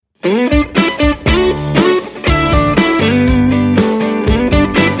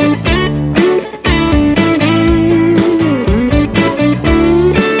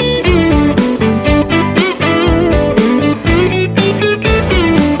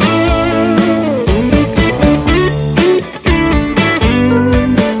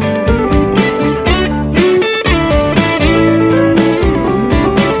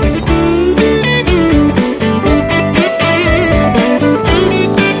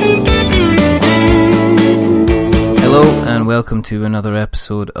welcome to another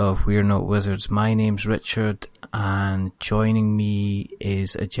episode of We're Not Wizards. My name's Richard, and joining me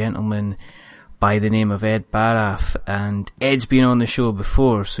is a gentleman by the name of Ed Baraff, and Ed's been on the show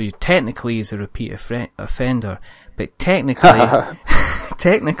before, so technically he's a repeat offender, but technically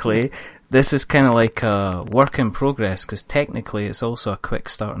this is kind of like a work in progress, because technically it's also a quick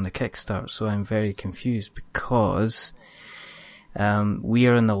start on the Kickstart, so I'm very confused because we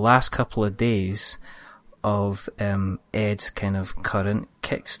are in the last couple of days of Ed's kind of current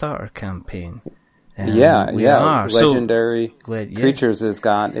Kickstarter campaign. Legendary Creatures is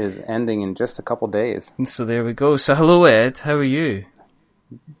ending in just a couple days. So there we go. So hello, Ed. How are you?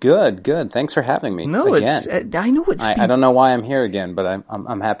 Good. Thanks for having me. No, again. I know it's. I don't know why I'm here again, but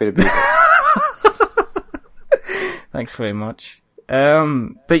I'm happy to be here. Thanks very much.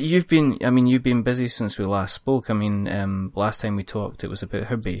 But you've been busy since we last spoke. Last time we talked, it was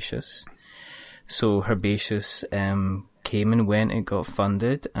about Herbaceous. So Herbaceous came and went, it got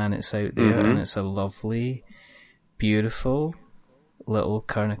funded, and it's out there, and it's a lovely, beautiful little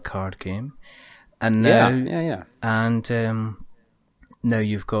kind of card game. And now, now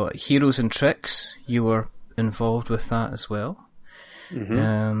you've got Heroes and Tricks. You were involved with that as well.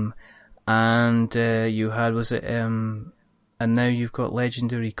 And you had, and now you've got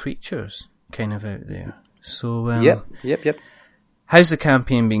Legendary Creatures kind of out there. So, Yep. How's the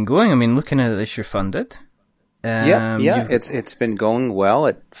campaign been going? Looking at this, you're funded. It's been going well.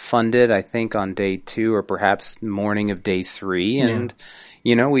 It funded, I think, on day 2 or perhaps morning of day 3, and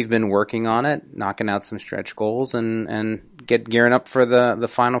we've been working on it, knocking out some stretch goals, and gearing up for the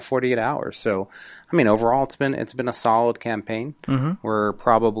final 48 hours. So, overall, it's been a solid campaign. We're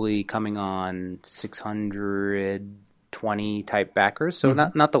probably coming on 620 type backers, so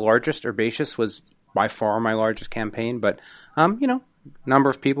not the largest. Herbaceous was by far my largest campaign, but number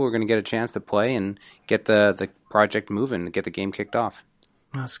of people are going to get a chance to play and get the project moving, get the game kicked off.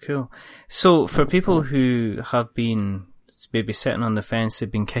 That's cool. So for people who have been maybe sitting on the fence,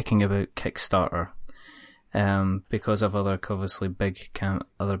 they've been kicking about Kickstarter, because of other obviously big,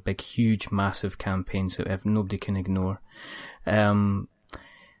 huge, massive campaigns that nobody can ignore. How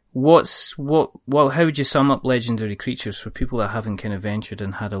would you sum up Legendary Creatures for people that haven't kind of ventured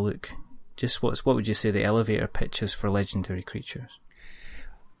and had a look? Just what would you say the elevator pitch is for Legendary Creatures?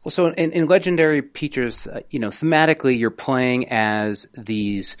 Well, so in Legendary Creatures, thematically you're playing as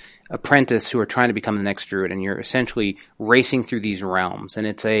these apprentice who are trying to become the next druid, and you're essentially racing through these realms, and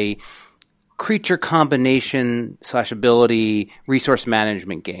it's a creature combination / ability resource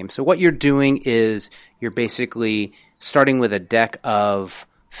management game. So what you're doing is you're basically starting with a deck of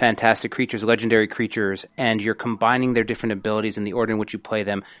fantastic creatures, legendary creatures, and you're combining their different abilities in the order in which you play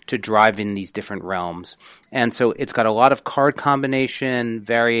them to drive in these different realms. And so it's got a lot of card combination,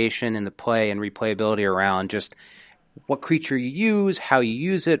 variation in the play and replayability around just what creature you use, how you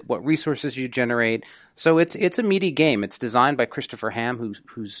use it, what resources you generate. So it's a meaty game. It's designed by Christopher Ham,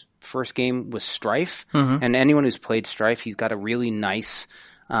 whose first game was Strife. And anyone who's played Strife, he's got a really nice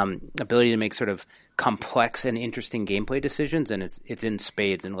ability to make sort of complex and interesting gameplay decisions, and it's in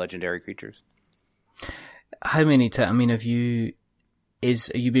spades in Legendary Creatures. How many times? Have you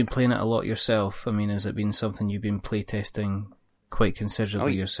been playing it a lot yourself? Has it been something you've been playtesting quite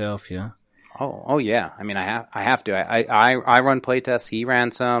considerably yourself? Yeah. Oh yeah. I have to. I run playtests. He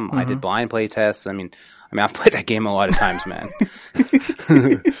ran some. I did blind playtests. I've played that game a lot of times, man.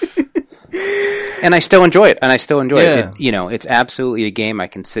 And I still enjoy it. It's absolutely a game I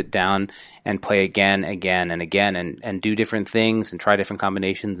can sit down and play again and again and do different things and try different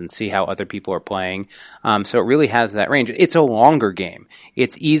combinations and see how other people are playing. So it really has that range. It's a longer game.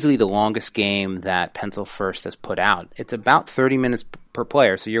 It's easily the longest game that Pencil First has put out. It's about 30 minutes per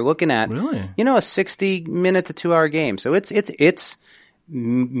player. So you're looking at, a 60-minute to 2-hour game. So it's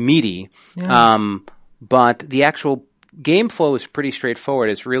meaty. Yeah. But the actual game flow is pretty straightforward.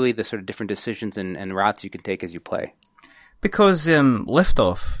 It's really the sort of different decisions and routes you can take as you play. Because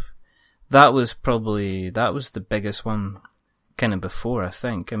Liftoff, that was the biggest one kind of before, I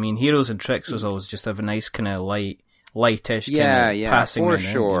think. Heroes and Tricks was always just a nice kind of lightish passing. For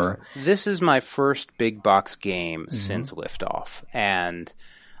sure. This is my first big box game since Liftoff, and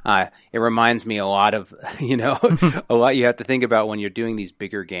it reminds me a lot of a lot you have to think about when you're doing these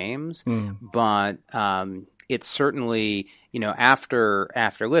bigger games. But it's certainly, after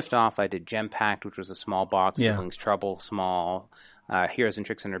Liftoff, I did Gem Pact, which was a small box, Siblings Trouble, small, Heroes and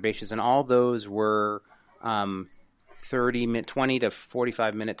Tricks and Herbaceous, and all those were 20 to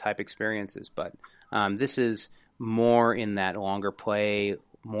 45 minute type experiences. But this is more in that longer play,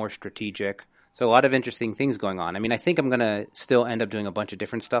 more strategic. So a lot of interesting things going on. I mean, I think I'm going to still end up doing a bunch of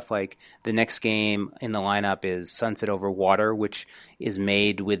different stuff. Like the next game in the lineup is Sunset Over Water, which is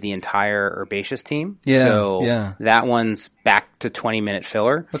made with the entire Herbaceous team. Yeah, so yeah. that one's back to 20-minute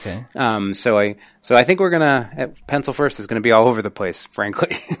filler. Okay. So I think we're gonna Pencil First is gonna be all over the place,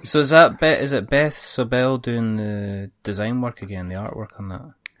 frankly. So is it Beth Sobel doing the design work again, the artwork on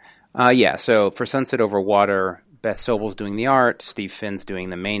that? Yeah. So for Sunset Over Water, Beth Sobel's doing the art, Steve Finn's doing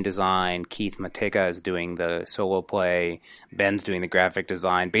the main design, Keith Mateka is doing the solo play, Ben's doing the graphic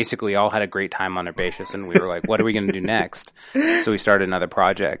design. Basically, all had a great time on Herbaceous, and we were like, what are we going to do next? So we started another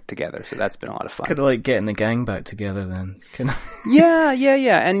project together, so that's been a lot of fun. Kind of like getting the gang back together then. Yeah.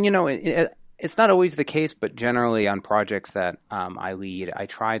 And, it's not always the case, but generally on projects that I lead, I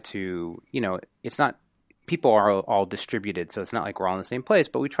try to, it's not, people are all distributed, so it's not like we're all in the same place,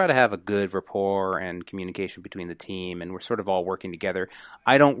 but we try to have a good rapport and communication between the team, and we're sort of all working together.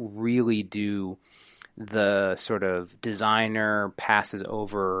 I don't really do the sort of designer passes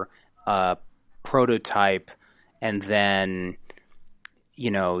over a prototype and then,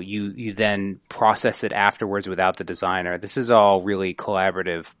 you then process it afterwards without the designer. This is all really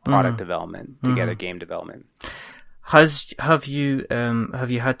collaborative product development together, game development. Have you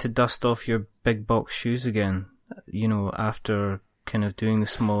had to dust off your big box shoes again? After kind of doing the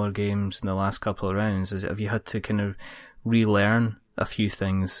smaller games in the last couple of rounds, have you had to kind of relearn a few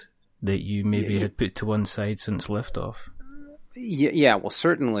things that you maybe had put to one side since liftoff? Yeah. Well,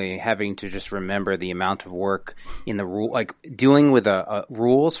 certainly having to just remember the amount of work in the rule, like dealing with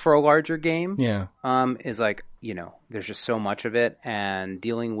rules for a larger game. Yeah. Is like there's just so much of it, and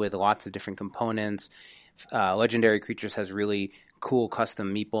dealing with lots of different components. Legendary Creatures has really cool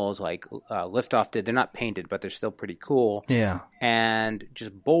custom meeples like Liftoff did. They're not painted, but they're still pretty cool. Yeah. And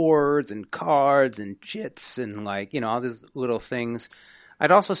just boards and cards and chits and all these little things.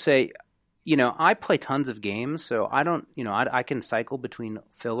 I'd also say, I play tons of games, so I don't, I can cycle between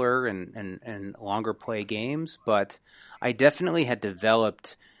filler and longer play games, but I definitely had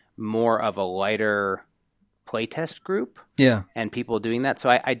developed more of a lighter playtest group, and people doing that. So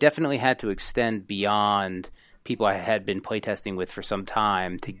I definitely had to extend beyond people I had been playtesting with for some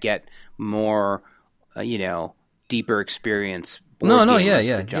time to get more, deeper experience.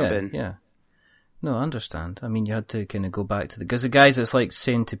 To jump in. Yeah. No, I understand. I mean, you had to kind of go back to because the guys, it's like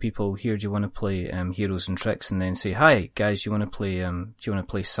saying to people, "Here, do you want to play Heroes and Tricks?" And then say, "Hi, guys, do you want to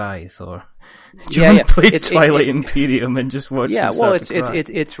play Scythe or do you want to play Twilight Imperium and just watch?" Yeah, well,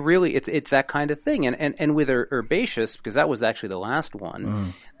 it's really that kind of thing, and with Herbaceous, because that was actually the last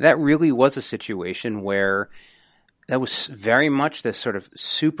one, that really was a situation where that was very much this sort of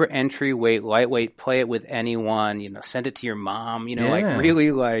super entry-weight, lightweight, play it with anyone, send it to your mom,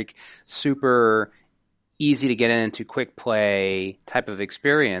 really super easy to get into, quick play type of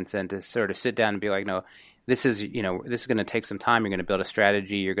experience, and to sort of sit down and be like, no, this is going to take some time. You're going to build a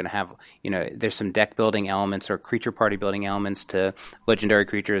strategy. You're going to have, there's some deck building elements or creature party building elements to Legendary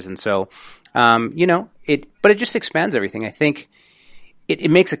Creatures. And so, but it just expands everything. I think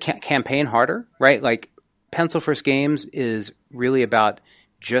it makes a campaign harder, right? Like, Pencil First Games is really about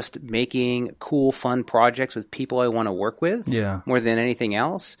just making cool, fun projects with people I want to work with more than anything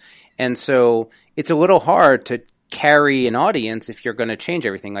else. And so it's a little hard to carry an audience if you're going to change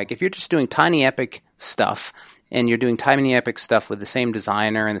everything. Like if you're just doing Tiny Epic stuff and you're doing Tiny Epic stuff with the same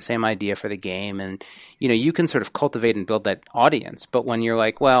designer and the same idea for the game, and you can sort of cultivate and build that audience. But when you're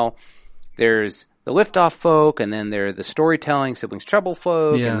like, well, there's the Liftoff folk, and then there's the storytelling Siblings Trouble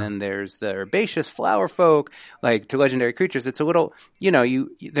folk, and then there's the Herbaceous flower folk, like to Legendary Creatures. It's a little,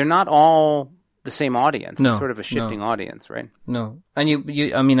 they're not all the same audience. It's sort of a shifting audience, right? No. And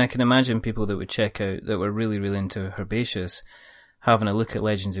I mean, I can imagine people that would check out, that were really, really into Herbaceous, having a look at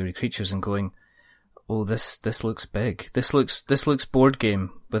Legendary Creatures and going, oh, this looks big. This looks board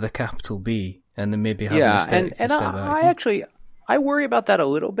game with a capital B, and then maybe having a step back. I worry about that a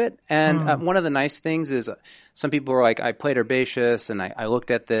little bit, and one of the nice things is some people are like, I played Herbaceous, and I looked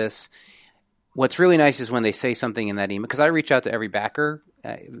at this. What's really nice is when they say something in that email, because I reach out to every backer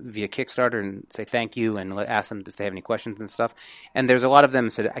via Kickstarter and say thank you and ask them if they have any questions and stuff. And there's a lot of them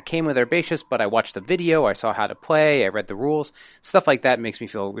that said, I came with Herbaceous, but I watched the video, I saw how to play, I read the rules. Stuff like that makes me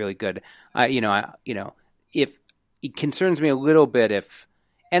feel really good. If it concerns me a little bit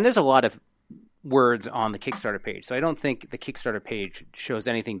and there's a lot of words on the Kickstarter page, so I don't think the Kickstarter page shows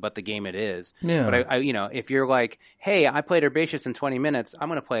anything but the game it is. Yeah. But I if you're like, hey, I played Herbaceous in 20 minutes, I'm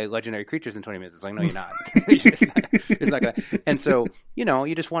going to play Legendary Creatures in 20 minutes. It's like, no, you're not. It's not gonna. And so,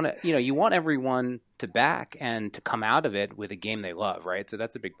 you just want to, you want everyone to back and to come out of it with a game they love, right? So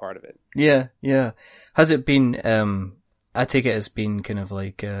that's a big part of it. Yeah. Has it been? I take it as being kind of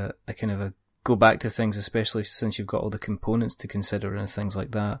like a kind of a go back to things, especially since you've got all the components to consider and things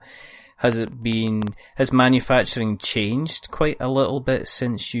like that. Has manufacturing changed quite a little bit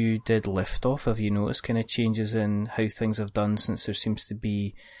since you did Liftoff? Have you noticed kind of changes in how things have done, since there seems to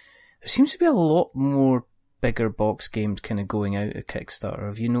be a lot more bigger box games kind of going out at Kickstarter?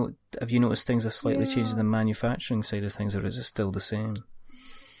 Have you noticed things have slightly changed in the manufacturing side of things, or is it still the same?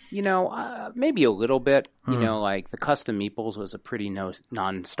 Maybe a little bit. Like the custom meeples was a pretty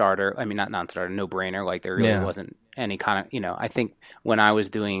non-starter. I mean, not non-starter, no-brainer. Like there really wasn't any kind of, I think when I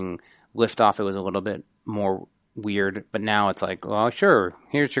was doing Liftoff, it was a little bit more weird, but now it's like, well, sure,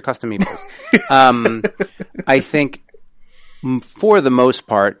 here's your custom meeples. I think for the most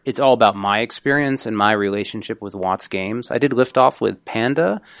part, it's all about my experience and my relationship with Watts Games. I did Liftoff with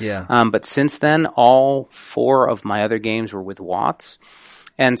Panda, but since then, all 4 of my other games were with Watts.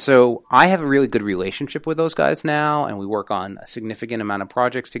 And so I have a really good relationship with those guys now, and we work on a significant amount of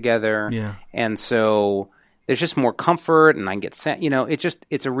projects together. Yeah. And so there's just more comfort, and I can get sent,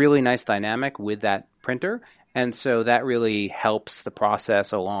 it's a really nice dynamic with that printer. And so that really helps the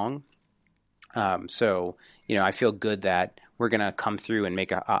process along. I feel good that we're going to come through and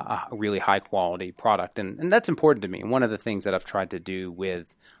make a really high quality product. And that's important to me. And one of the things that I've tried to do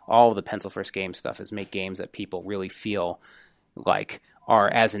with all of the Pencil First Games stuff is make games that people really feel like are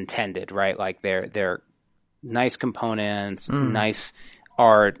as intended, right? Like they're nice components, nice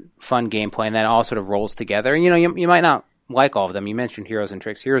art, fun gameplay, and that all sort of rolls together. And, you might not like all of them. You mentioned Heroes and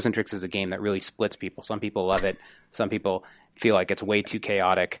Tricks. Heroes and Tricks is a game that really splits people. Some people love it. Some people feel like it's way too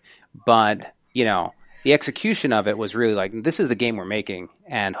chaotic. But, the execution of it was really like, this is the game we're making,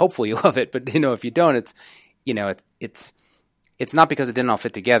 and hopefully you love it. But, if you don't, it's not because it didn't all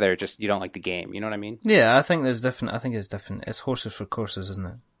fit together, just you don't like the game. You know what I mean? Yeah, I think it's different. It's horses for courses, isn't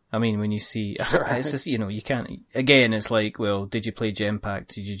it? I mean, when you see, it's just, you can't, again, it's like, well, did you play Gem Pack?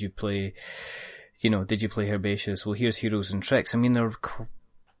 Did you play Herbaceous? Well, here's Heroes and Tricks. I mean, they're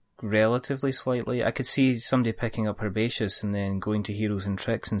relatively slightly, I could see somebody picking up Herbaceous and then going to Heroes and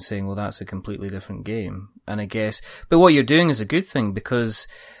Tricks and saying, well, that's a completely different game. And I guess, but what you're doing is a good thing, because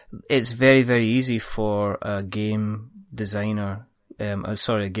it's very, very easy for a game designer,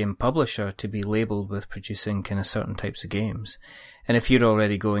 a game publisher to be labeled with producing kind of certain types of games. And if you're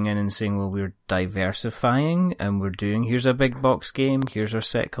already going in and saying, well, we're diversifying and we're doing, here's a big box game, here's our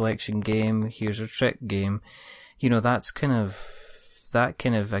set collection game, here's our trick game, that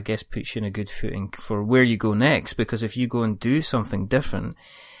kind of, I guess, puts you in a good footing for where you go next. Because if you go and do something different,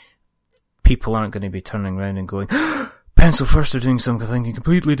 people aren't going to be turning around and going, Pencil First are doing something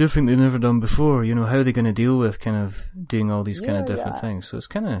completely different they've never done before. How are they going to deal with kind of doing all these kind of different things? So it's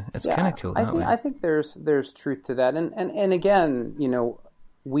kind of cool. I think there's truth to that, and again,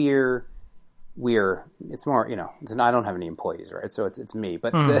 we're it's more, I don't have any employees, right? So it's me,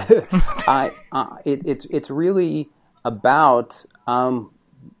 but it's really about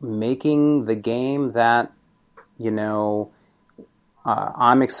making the game that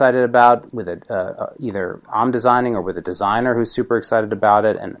I'm excited about, with either I'm designing or with a designer who's super excited about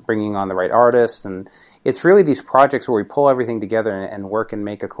it, and bringing on the right artists. And it's really these projects where we pull everything together and work and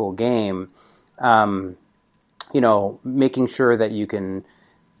make a cool game. Making sure that you can,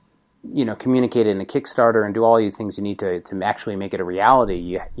 communicate it in a Kickstarter and do all the things you need to actually make it a reality.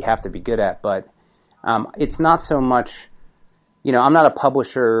 You have to be good at, but it's not so much, I'm not a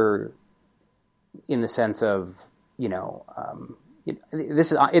publisher in the sense of,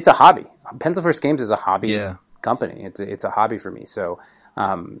 it's a hobby. Pencil First Games is a hobby company. It's a hobby for me. So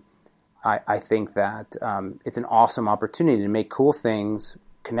I think that it's an awesome opportunity to make cool things,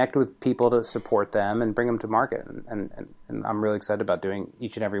 connect with people to support them, and bring them to market. And I'm really excited about doing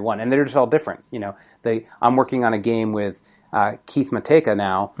each and every one. And they're just all different. I'm working on a game with Keith Mateka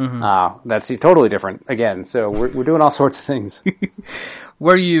now. Mm-hmm. That's totally different again. So we're doing all sorts of things.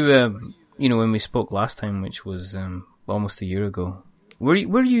 Were you, when we spoke last time, which was almost a year ago, were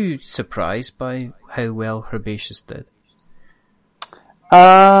you surprised by how well Herbaceous did?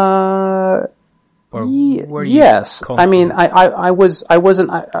 Yes. I mean, I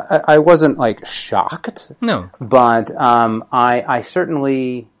wasn't like shocked. No. But I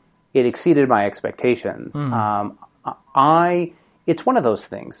certainly, it exceeded my expectations. It's one of those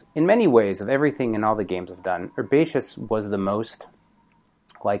things. In many ways, of everything in all the games I've done, Herbaceous was the most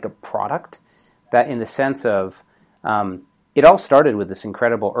like a product, that in the sense of, it all started with this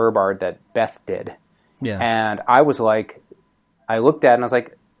incredible herb art that Beth did. Yeah. And I was like, I looked at it and I was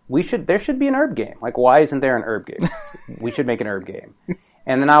like, there should be an herb game. Like, why isn't there an herb game? We should make an herb game.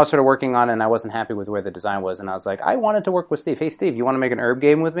 And then I was sort of working on it, and I wasn't happy with where the design was. And I was like, I wanted to work with Steve. Hey, Steve, you want to make an herb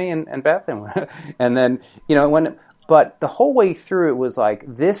game with me and Beth? And then, But the whole way through, it was like,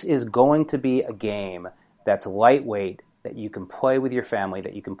 this is going to be a game that's lightweight, that you can play with your family,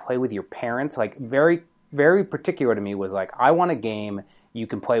 that you can play with your parents. Like, very, very particular to me was like, I want a game you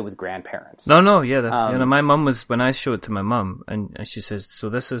can play with grandparents. No, yeah. My mum was, when I showed it to my mum, and she says, so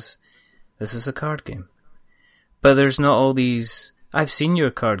this is a card game. But there's not all these, I've seen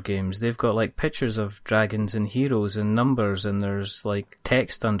your card games. They've got like pictures of dragons and heroes and numbers, and there's like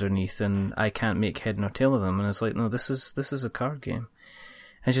text underneath, and I can't make head nor tail of them. And it's like, no, this is a card game.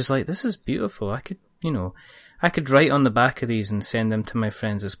 And she's like, this is beautiful. I could write on the back of these and send them to my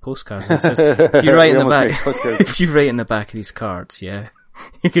friends as postcards. And it says, if you write in the back of these cards, yeah,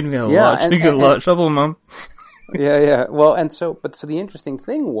 you're going to be a lot of trouble, Mum. Yeah. Well, so the interesting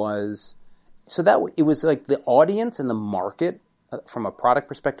thing was, so that it was like the audience and the market from a product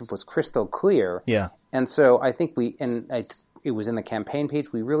perspective was crystal clear. Yeah. And so I think it was in the campaign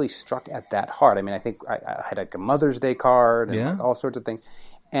page. We really struck at that hard. I mean, I think I had like a Mother's Day card and like all sorts of things.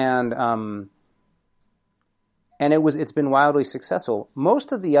 And it's been wildly successful.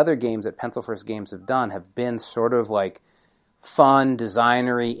 Most of the other games that Pencil First Games have done have been sort of like fun,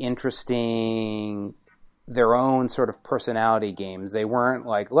 designery, interesting, their own sort of personality games. They weren't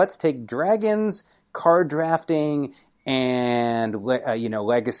like, let's take dragons, card drafting, and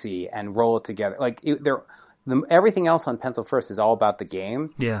legacy and roll it together. Like everything else on Pencil First is all about the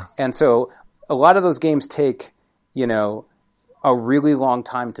game. Yeah. And so a lot of those games take, a really long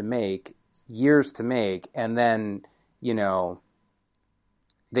time to make, years to make, and then,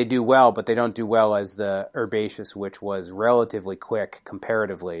 they do well, but they don't do well as the Herbaceous, which was relatively quick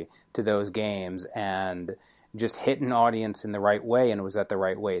comparatively to those games and just hit an audience in the right way, and it was at the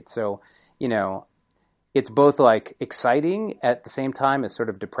right weight. So, it's both like exciting at the same time as sort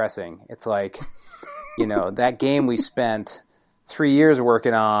of depressing. It's like, that game we spent 3 years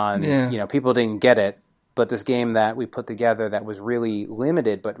working on, people didn't get it, but this game that we put together that was really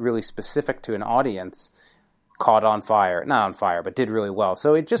limited but really specific to an audience caught on fire. Not on fire, but did really well.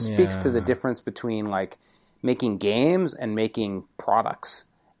 So it just speaks to the difference between like making games and making products.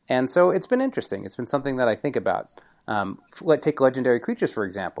 And so it's been interesting. It's been something that I think about. Take Legendary Creatures, for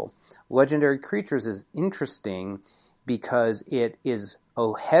example. Legendary Creatures is interesting because it is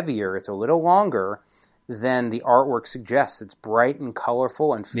heavier, it's a little longer than the artwork suggests. It's bright and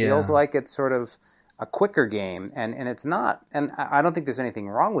colorful and feels like it's sort of a quicker game, and it's not. And I don't think there's anything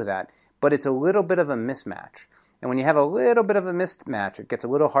wrong with that, but it's a little bit of a mismatch. And when you have a little bit of a mismatch, it gets a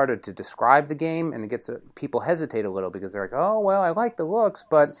little harder to describe the game, and people hesitate a little because they're like, oh, well, I like the looks,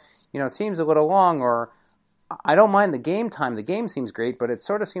 but it seems a little long, or I don't mind the game time. The game seems great, but it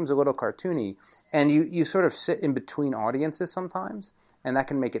sort of seems a little cartoony. And you sort of sit in between audiences sometimes, and that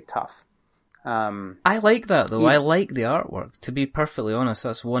can make it tough. I like that, though. I like the artwork. To be perfectly honest,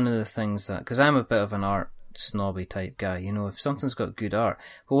 that's one of the things that... Because I'm a bit of an art snobby type guy, if something's got good art.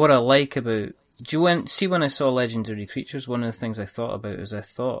 But what I like about... when I saw Legendary Creatures, one of the things I thought about is I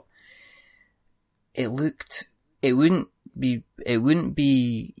thought it wouldn't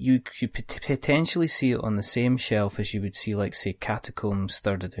be, you could potentially see it on the same shelf as you would see, like, say, Catacombs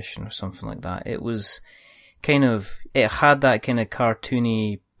 3rd edition or something like that. It was it had that kind of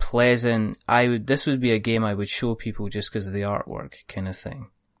cartoony, pleasant, this would be a game I would show people just because of the artwork kind of thing.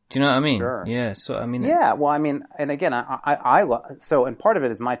 Do you know what I mean? Sure. Yeah, so I mean... Yeah, well, I mean, and again, I love... So, and part of it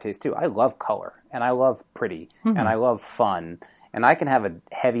is my taste, too. I love color, and I love pretty, and I love fun, and I can have a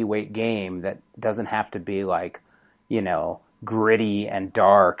heavyweight game that doesn't have to be, like, gritty and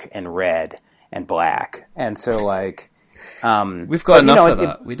dark and red and black. And so, like... We've got enough of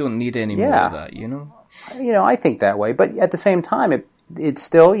that. We don't need any more of that, I think that way, but at the same time, it's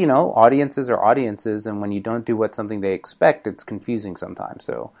still, audiences are audiences, and when you don't do something they expect, it's confusing sometimes.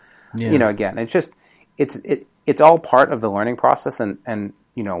 So, again, it's just, it's all part of the learning process, and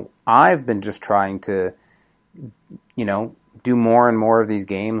I've been just trying to, do more and more of these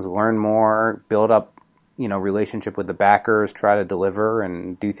games, learn more, build up, relationship with the backers, try to deliver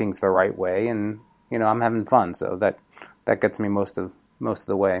and do things the right way, and, I'm having fun, so that gets me most of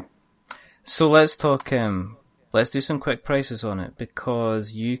the way. So let's talk, let's do some quick prices on it,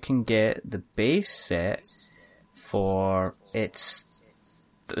 because you can get the base set for, is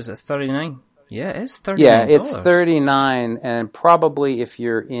it $39? Yeah, it's $39. Yeah, it's $39, and probably if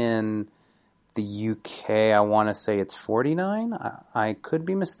you're in the UK, I want to say it's $49. I could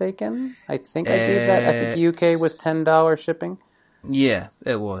be mistaken. I think I gave that. I think UK was $10 shipping. Yeah,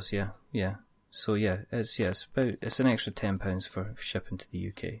 it was. Yeah. So it's an extra £10 for shipping to the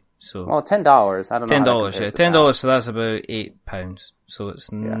UK. So well, $10. I don't know. $10, yeah, $10. So that's about £8. So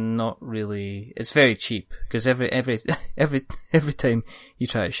it's not really. It's very cheap because every time you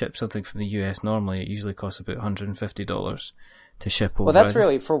try to ship something from the US, normally it usually costs about $150 to ship over. Well, that's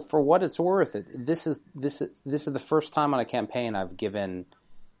really for what it's worth. This is the first time on a campaign I've given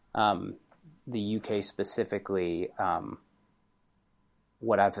the UK specifically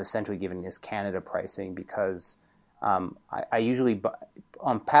what I've essentially given is Canada pricing because I usually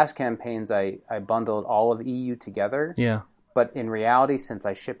on past campaigns I bundled all of EU together. Yeah. But in reality, since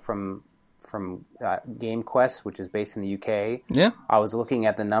I ship from GameQuest, which is based in the UK, I was looking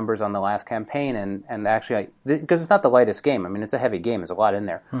at the numbers on the last campaign, and actually, because it's not the lightest game. I mean, it's a heavy game. There's a lot in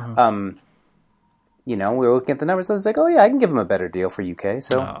there. Mm-hmm. We were looking at the numbers. I was like, oh yeah, I can give them a better deal for UK.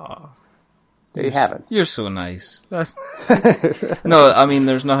 So there you have it. You're so nice. No, I mean,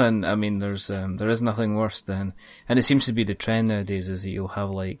 there's nothing. I mean, there is nothing worse than, and it seems to be the trend nowadays is that you'll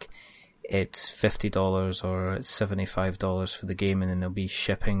have like. It's $50 or it's $75 for the game, and then there'll be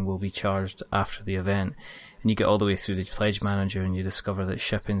shipping will be charged after the event. And you get all the way through the pledge manager, and you discover that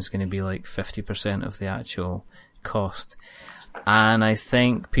shipping's going to be like 50% of the actual cost. And I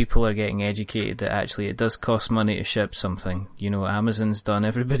think people are getting educated that actually it does cost money to ship something. Amazon's done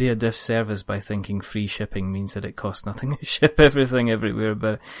everybody a disservice by thinking free shipping means that it costs nothing to ship everything everywhere,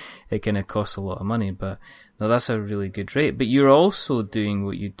 but it kind of costs a lot of money. But no, that's a really good rate. But you're also doing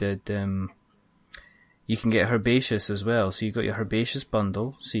what you did. You can get Herbaceous as well. So you've got your Herbaceous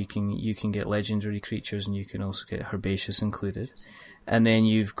bundle, so you can get legendary creatures, and you can also get Herbaceous included. And then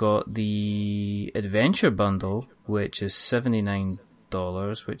you've got the Adventure bundle, which is $79,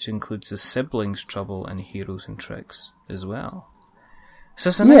 which includes the Siblings Trouble and Heroes and Tricks as well. So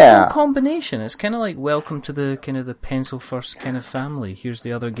it's a nice little combination. It's kind of like welcome to the kind of the Pencil First kind of family. Here's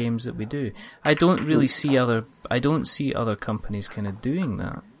the other games that we do. I don't see other companies kind of doing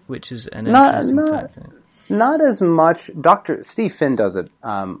that, which is an interesting tactic. Not as much. Dr. Steve Finn does it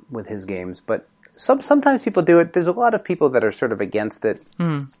with his games, but sometimes people do it. There's a lot of people that are sort of against it.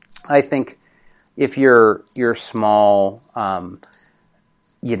 I think if you're small,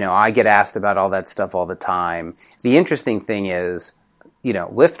 I get asked about all that stuff all the time. The interesting thing is,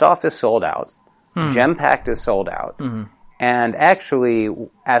 Liftoff is sold out. Gem Pact is sold out. And actually,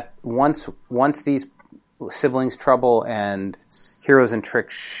 once these Siblings Trouble and Heroes and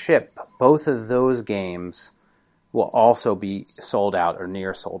Tricks ship, both of those games will also be sold out or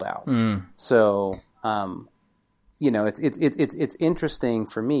near sold out. So, it's interesting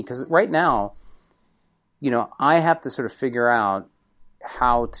for me because right now, I have to sort of figure out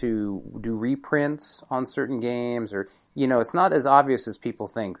how to do reprints on certain games, or it's not as obvious as people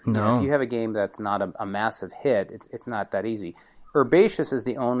think. No. If you have a game that's not a massive hit, it's not that easy. Herbaceous is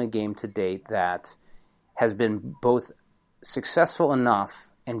the only game to date that has been both successful enough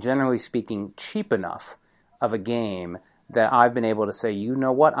and, generally speaking, cheap enough of a game that I've been able to say, you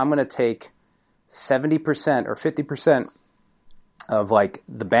know what, I'm going to take 70% or 50% of like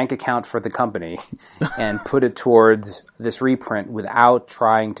the bank account for the company and put it towards this reprint without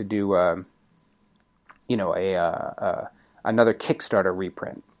trying to do another Kickstarter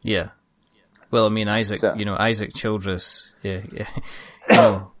reprint. Yeah. Well, I mean, Isaac Childress,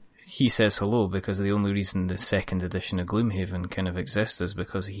 he says hello because the only reason the second edition of Gloomhaven kind of exists is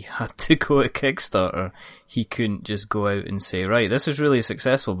because he had to go to Kickstarter. He couldn't just go out and say, right, this is really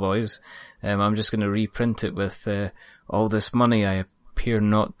successful, boys. I'm just going to reprint it with all this money I appear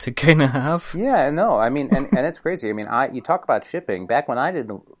not to kind of have. Yeah, no, I mean, and it's crazy. I mean, you talk about shipping. Back when I did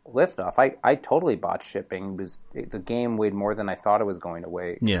Liftoff, I totally bought shipping. The game weighed more than I thought it was going to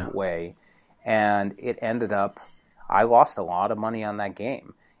weigh. And it ended up, I lost a lot of money on that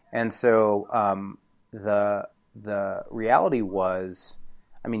game. And so the reality was,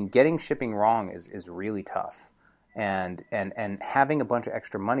 I mean, getting shipping wrong is really tough, and having a bunch of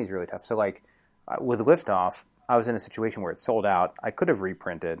extra money is really tough. So like with Liftoff, I was in a situation where it sold out. I could have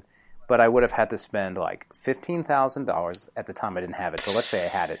reprinted, but I would have had to spend like $15,000 at the time. I didn't have it, so let's say I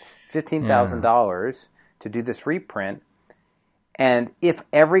had it, $15,000 to do this reprint. And if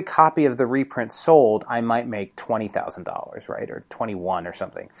every copy of the reprint sold, I might make $20,000, right, or 21 or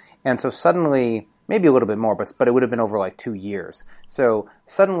something. And so suddenly, maybe a little bit more, but it would have been over like 2 years. So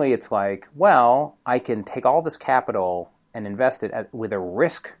suddenly it's like, well, I can take all this capital and invest it with a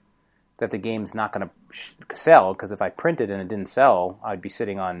risk that the game's not going to sell, because if I printed and it didn't sell, I'd be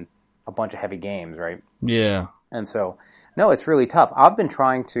sitting on a bunch of heavy games, right? Yeah. And so, no, it's really tough. I've been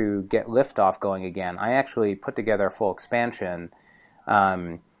trying to get Liftoff going again. I actually put together a full expansion.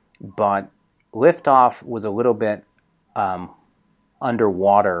 But Liftoff was a little bit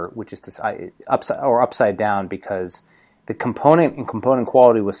underwater, which is upside down, because the component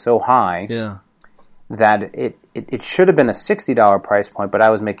quality was so high that it should have been a $60 price point, but I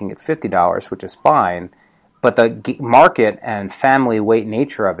was making it $50, which is fine. But the market and family weight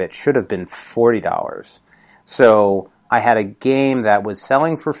nature of it should have been $40. So I had a game that was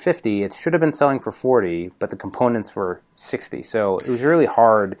selling for $50. It should have been selling for $40, but the components were $60. So it was really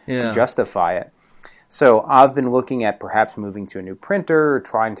hard to justify it. So I've been looking at perhaps moving to a new printer, or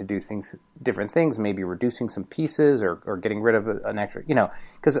trying to do different things, maybe reducing some pieces or getting rid of an extra,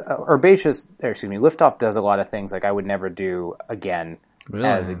 because Liftoff does a lot of things like I would never do again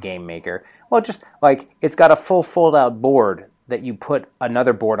as a game maker. Well, just like it's got a full fold-out board that you put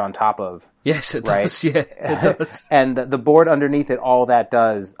another board on top of. Yes, it does. Yeah, it does. And the board underneath it, all that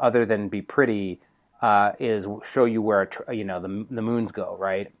does, other than be pretty, is show you where the moons go,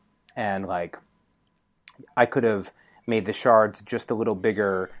 right? And like, I could have made the shards just a little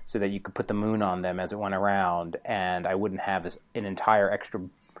bigger so that you could put the moon on them as it went around, and I wouldn't have an entire extra.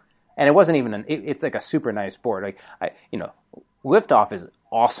 And it wasn't even it's like a super nice board. Like Liftoff is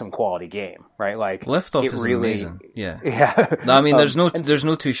awesome quality game, right? Like Liftoff is really amazing. Yeah. No, I mean, there's no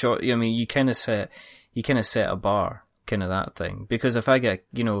too short. I mean, you kind of set a bar, kind of that thing. Because if I get,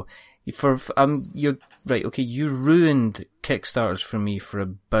 you're right. Okay, you ruined Kickstarters for me for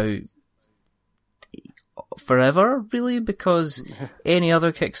about forever, really, because any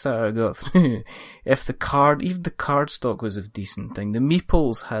other Kickstarter I got through, even the card stock was a decent thing. The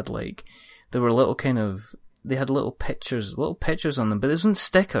meeples had they had little pictures on them, but it wasn't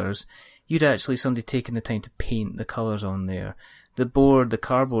stickers. You'd actually somebody taken the time to paint the colours on there. The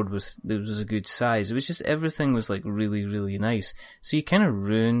cardboard was a good size. It was just everything was like really, really nice. So you kind of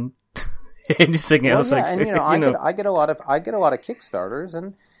ruined anything else. Yeah, and I get a lot of Kickstarters,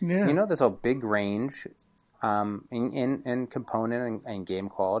 and there's a big range in component and game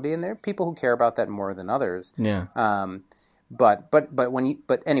quality, and there are people who care about that more than others. Yeah. But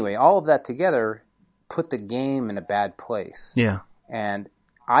anyway, all of that together put the game in a bad place. Yeah. And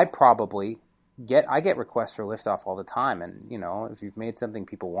I probably get requests for Liftoff all the time, and if you've made something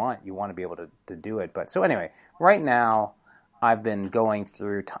people want, you want to be able to do it. But so anyway, right now I've been going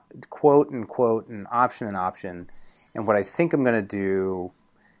through quote and option, and what I think I'm going to do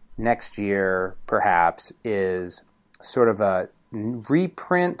next year perhaps is sort of a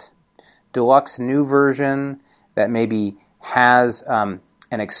reprint deluxe new version that maybe has an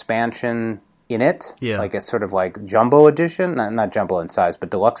expansion in it, like it's sort of like jumbo edition, not jumbo in size, but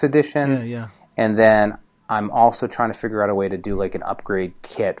deluxe edition. Yeah. And then I'm also trying to figure out a way to do like an upgrade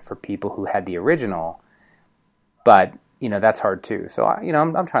kit for people who had the original, but that's hard too. So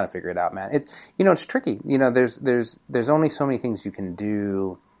I'm trying to figure it out, man. It's tricky. There's only so many things you can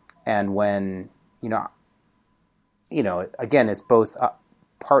do, and when again, it's both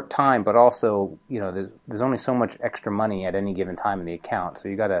part time, but also there's only so much extra money at any given time in the account, so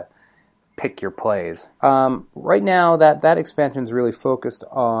you got to pick your plays. Right now, that expansion is really focused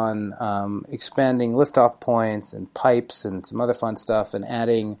on expanding Liftoff points and pipes and some other fun stuff, and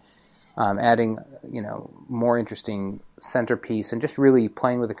adding more interesting centerpiece, and just really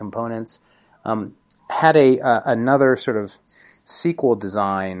playing with the components. Had another sort of sequel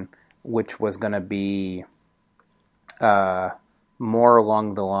design, which was going to be more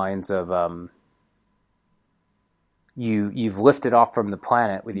along the lines of you've lifted off from the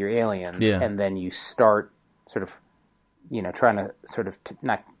planet with your aliens, and then you start sort of trying to sort of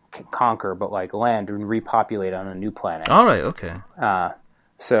not conquer, but like land and repopulate on a new planet. All right, okay.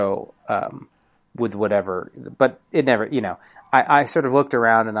 So with whatever, but it never, I sort of looked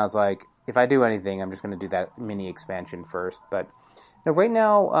around and I was like, if I do anything, I'm just going to do that mini expansion first. But right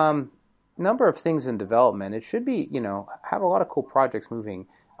now, number of things in development. It should be, have a lot of cool projects moving.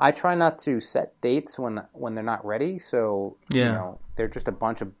 I try not to set dates when they're not ready. So, they're just a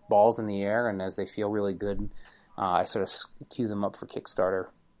bunch of balls in the air, and as they feel really good, I sort of queue them up for Kickstarter.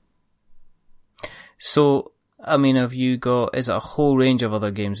 So, I mean, is it a whole range of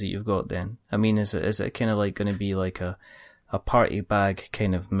other games that you've got then? I mean, is it kind of like going to be like a party bag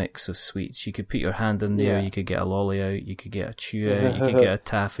kind of mix of sweets? You could put your hand in there, you could get a lolly out, you could get a chew out, you could get a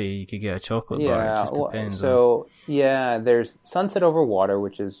taffy, you could get a chocolate bar. It just depends. There's Sunset Over Water,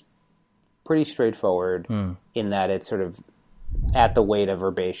 which is pretty straightforward in that it's sort of at the weight of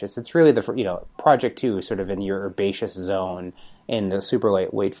Herbaceous. It's really Project 2 is sort of in your Herbaceous zone in the super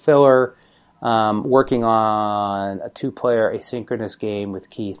lightweight filler. Working on a 2-player asynchronous game with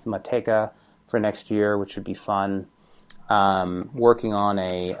Keith Mateka for next year, which should be fun. Working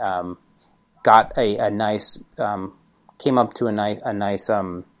on got a nice, came up to a nice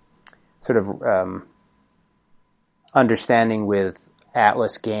sort of understanding with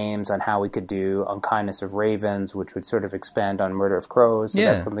Atlas Games on how we could do Unkindness of Ravens, which would sort of expand on Murder of Crows. So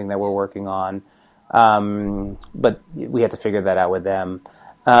that's something that we're working on. But we had to figure that out with them.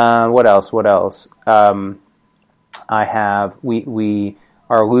 What else? We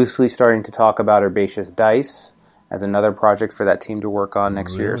are loosely starting to talk about Herbaceous Dice as another project for that team to work on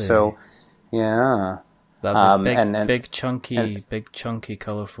next year. So, yeah. That'd be big, chunky,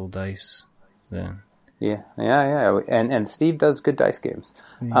 colorful dice. Yeah. Yeah. And Steve does good dice games.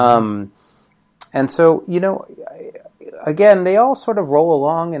 Mm-hmm. And so, again, they all sort of roll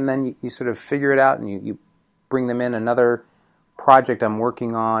along, and then you sort of figure it out, and you bring them in. Another project I'm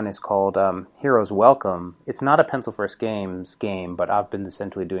working on is called Heroes Welcome. It's not a Pencil First Games game, but I've been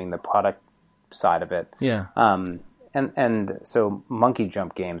essentially doing the product side of it. Yeah. And so Monkey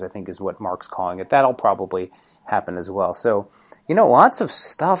Jump Games, I think, is what Mark's calling it. That'll probably happen as well. So, lots of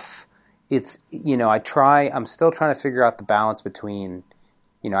stuff. It's, I'm still trying to figure out the balance between,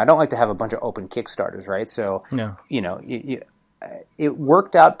 I don't like to have a bunch of open Kickstarters, right? So, no. It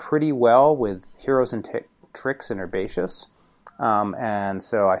worked out pretty well with Heroes and Tricks and Herbaceous. And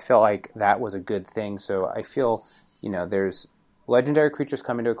so I felt like that was a good thing. So I feel, there's Legendary Creatures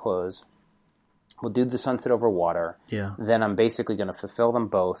coming to a close. We'll do the Sunset Over Water. Yeah. Then I'm basically going to fulfill them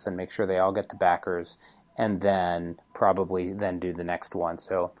both and make sure they all get the backers, and then probably then do the next one.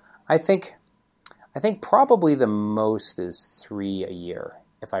 So I think probably the most is 3 a year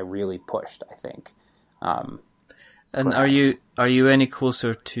if I really pushed, I think. And perhaps. are you any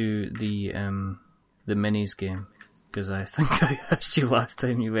closer to the minis game? Because I think I asked you last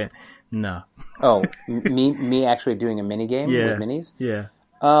time, you went, no. Oh, me actually doing a mini game with minis? Yeah.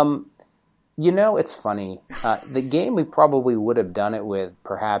 It's funny. The game we probably would have done it with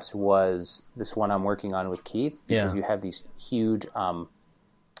perhaps was this one I'm working on with Keith, because you have these huge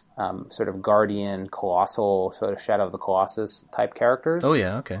sort of Guardian, Colossal, sort of Shadow of the Colossus type characters. Oh,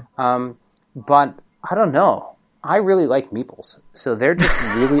 yeah, okay. But I don't know. I really like meeples. So they're just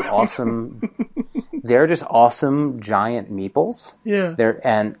really awesome. They're just awesome giant meeples. Yeah.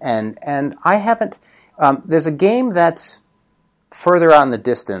 And I haven't. There's a game that's further out in the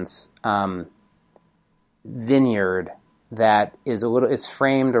distance, Vineyard, that is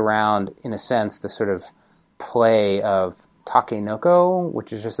framed around, in a sense, the sort of play of Takenoko,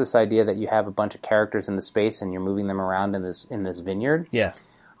 which is just this idea that you have a bunch of characters in the space and you're moving them around in this vineyard. Yeah.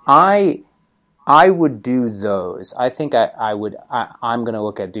 I would do those. I think I'm going to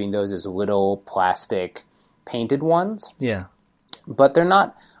look at doing those as little plastic painted ones. Yeah. But they're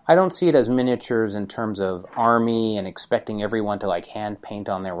not, I don't see it as miniatures in terms of army and expecting everyone to hand paint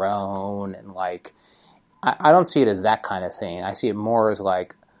on their own, and I don't see it as that kind of thing. I see it more as I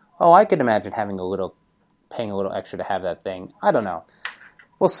could imagine paying a little extra to have that thing. I don't know.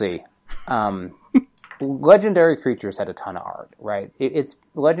 We'll see. Legendary Creatures had a ton of art, right? It's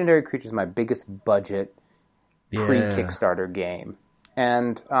Legendary Creatures is my biggest budget pre-Kickstarter game.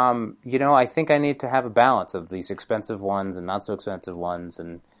 And, I think I need to have a balance of these expensive ones and not so expensive ones.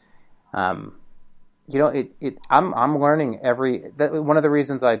 And, I'm learning one of the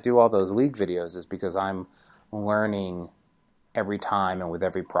reasons I do all those League videos is because I'm learning every time and with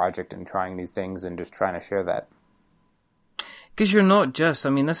every project and trying new things and just trying to share that. Because you're not just,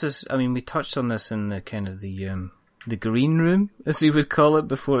 we touched on this in the kind of the green room, as you would call it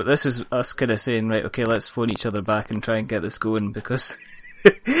before. This is us kind of saying, right, okay, let's phone each other back and try and get this going, because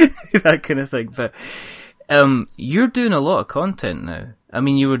that kind of thing. But you're doing a lot of content now.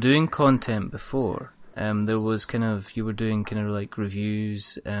 You were doing content before. There was you were doing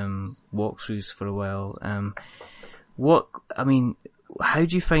reviews, walkthroughs for a while. How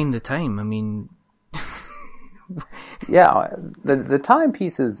do you find the time? Yeah, the time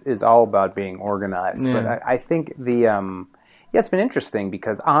piece is all about being organized. Yeah. But I think it's been interesting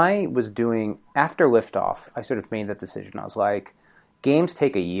because I was doing, after Liftoff, I sort of made that decision. I was like, games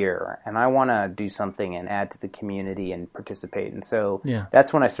take a year, and I want to do something and add to the community and participate. And so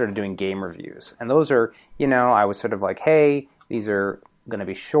that's when I started doing game reviews. And those are, I was sort of like, hey, these are going to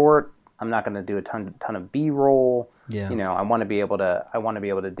be short. I'm not going to do a ton of B-roll. Yeah. I want to be able to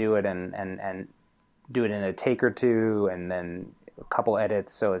do it and do it in a take or two, and then a couple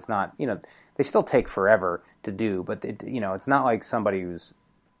edits. So it's not, they still take forever to do, but it's not like somebody who's,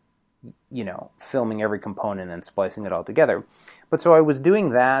 filming every component and splicing it all together. But so I was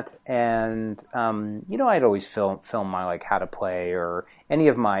doing that, and I'd always film my how to play, or any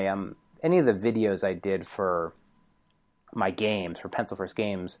of the videos I did for my games, for Pencil First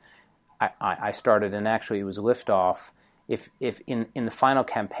Games. I started, and actually it was Liftoff. If in the final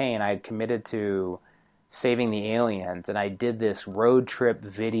campaign I had committed to saving the aliens, and I did this road trip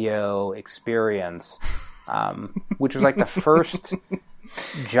video experience which was like the first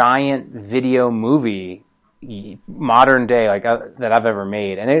giant video movie modern day that I've ever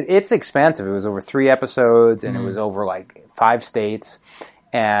made, and it's expansive. It was over 3 episodes, and it was over like 5 states,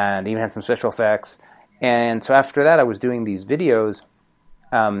 and even had some special effects. And so after that, I was doing these videos,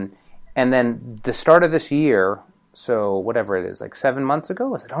 and then the start of this year, so whatever it is, like 7 months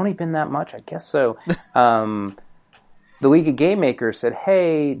ago, has it only been that much? I guess so. The League of Game Makers said,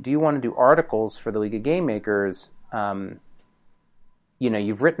 "Hey, do you want to do articles for the League of Game Makers?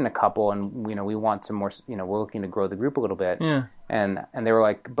 You've written a couple, and we want some more. We're looking to grow the group a little bit." Yeah. And they were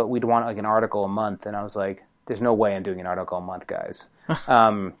like, "But we'd want like an article a month." And I was like, "There's no way I'm doing an article a month, guys."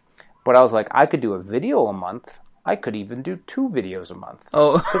 But I was like, I could do a video a month. I could even do 2 videos a month.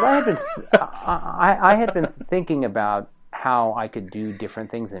 Oh, because I had been thinking about how I could do different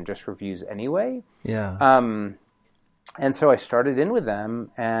things than just reviews anyway. Yeah. And so I started in with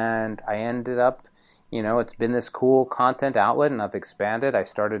them, and I ended up, it's been this cool content outlet, and I've expanded. I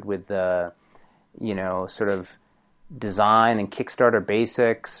started with the, sort of design and Kickstarter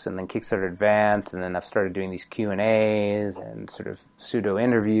basics, and then Kickstarter Advanced, and then I've started doing these Q&As and sort of pseudo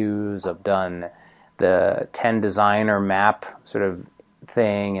interviews. I've done the 10 designer map sort of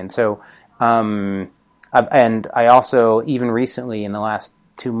thing, and so I also, even recently in the last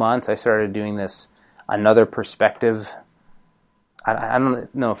 2 months, I started doing this another perspective. I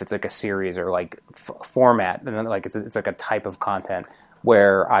don't know if it's like a series or like format, and like it's like a type of content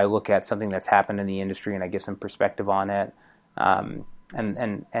where I look at something that's happened in the industry and I give some perspective on it,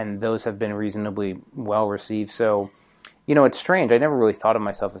 and those have been reasonably well received. So, it's strange. I never really thought of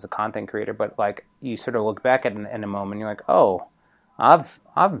myself as a content creator, but like you sort of look back at it in a moment, you're like, oh, I've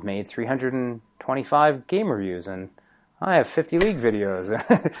made 325 game reviews, and I have 50 League videos,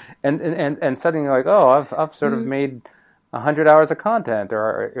 and suddenly you're like, oh, I've sort of made 100 hours of content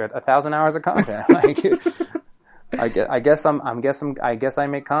or 1,000 hours of content. Like, I guess I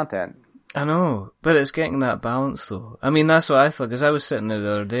make content. I know, but it's getting that balance though. I mean, that's what I thought, because I was sitting there the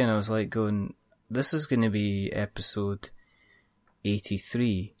other day and I was like going, this is going to be episode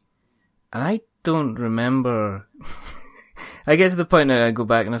 83, and I don't remember. I get to the point now I go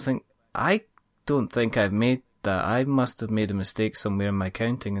back and I think, I don't think I've made that. I must have made a mistake somewhere in my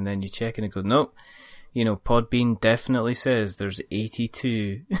counting, and then you check and you go, nope. Podbean definitely says there's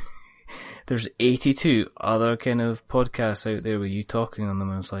 82. There's 82 other kind of podcasts out there with you talking on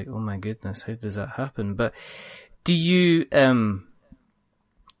them. I was like, oh my goodness, how does that happen? But do you,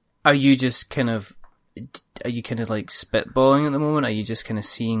 are you kind of like spitballing at the moment? Are you just kind of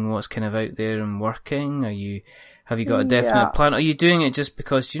seeing what's kind of out there and working? Have you got a definite plan? Are you doing it just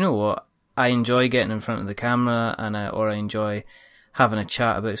because, do you know what? I enjoy getting in front of the camera, or I enjoy having a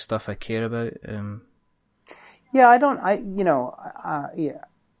chat about stuff I care about.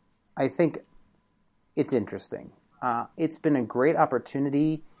 I think it's interesting. It's been a great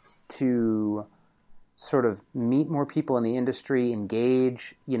opportunity to sort of meet more people in the industry,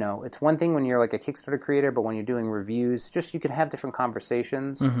 engage. It's one thing when you're like a Kickstarter creator, but when you're doing reviews, just you can have different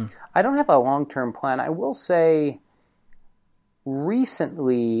conversations. Mm-hmm. I don't have a long-term plan. I will say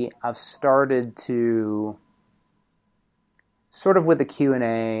recently I've started to sort of with the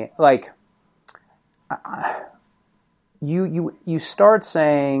Q&A, like you start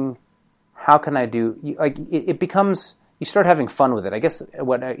saying, how can I do, it becomes, you start having fun with it. I guess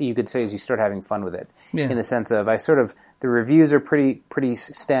what you could say is you start having fun with it, in the sense of the reviews are pretty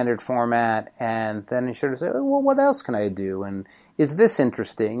standard format, and then you sort of say, well, what else can I do? And is this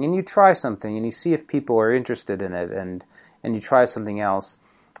interesting? And you try something and you see if people are interested in it, and you try something else.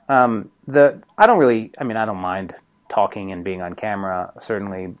 I don't mind talking and being on camera,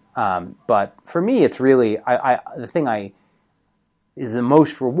 certainly. But for me, it's really, the thing is the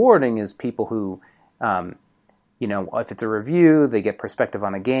most rewarding is people who, if it's a review, they get perspective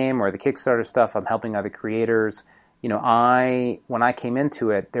on a game, or the Kickstarter stuff, I'm helping other creators. When I came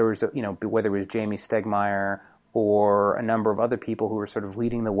into it, there was, whether it was Jamie Stegmaier or a number of other people who were sort of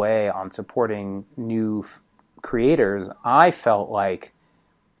leading the way on supporting new creators, I felt like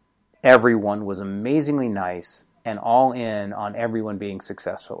everyone was amazingly nice and all in on everyone being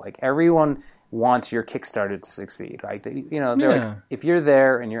successful. Like, everyone wants your Kickstarter to succeed. Like, they're like, if you're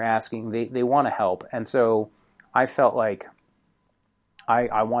there and you're asking, they want to help. And so I felt like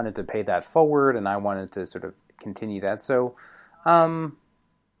I wanted to pay that forward, and I wanted to sort of continue that. So,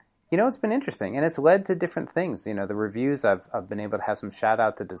 it's been interesting, and it's led to different things. The reviews, I've been able to have some shout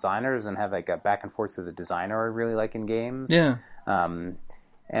out to designers and have like a back and forth with a designer I really like in games. Yeah.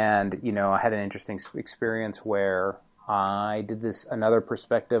 And, I had an interesting experience where I did another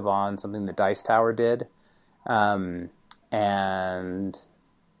perspective on something that Dice Tower did. And, I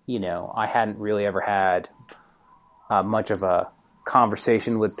hadn't really ever had much of a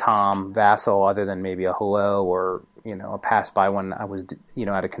conversation with Tom Vassell other than maybe a hello or, a pass by when I was,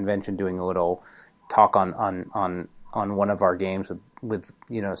 at a convention doing a little talk on one of our games with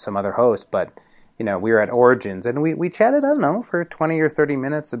some other host. But, we were at Origins and we chatted, I don't know, for 20 or 30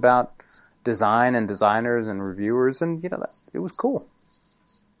 minutes about design and designers and reviewers, and, it was cool.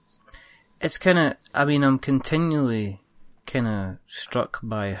 It's kind of, I'm continually kind of struck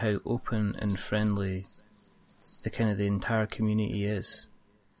by how open and friendly the entire community is,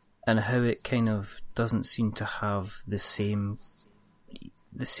 and how it kind of doesn't seem to have the same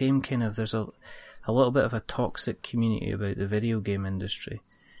kind of, there's a little bit of a toxic community about the video game industry,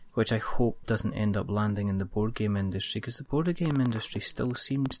 which I hope doesn't end up landing in the board game industry, because the board game industry still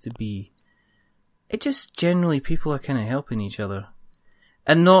seems to be, it just generally people are kind of helping each other.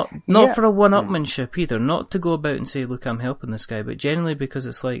 And not for a one-upmanship either, not to go about and say, look, I'm helping this guy, but generally because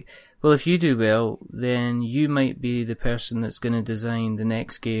it's like, well, if you do well, then you might be the person that's going to design the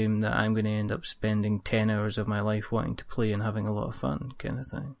next game that I'm going to end up spending 10 hours of my life wanting to play and having a lot of fun, kind of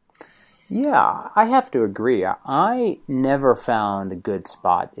thing. Yeah, I have to agree. I never found a good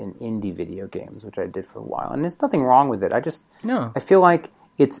spot in indie video games, which I did for a while, and there's nothing wrong with it. I feel like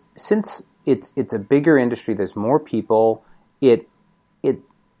since it's a bigger industry, there's more people,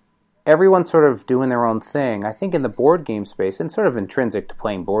 everyone's sort of doing their own thing. I think in the board game space, and sort of intrinsic to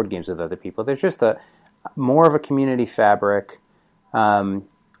playing board games with other people, there's just more of a community fabric, and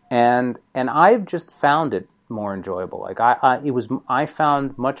I've just found it more enjoyable. Like I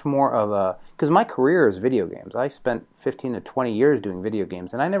found much more of because my career is video games. I spent 15 to 20 years doing video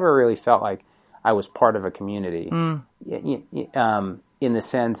games, and I never really felt like I was part of a community. In the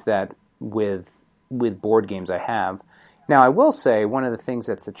sense that with board games I have. Now, I will say one of the things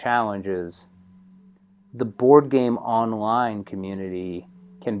that's a challenge is the board game online community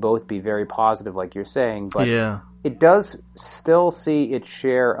can both be very positive, like you're saying, but it does still see its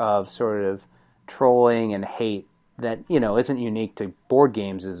share of sort of trolling and hate that, isn't unique to board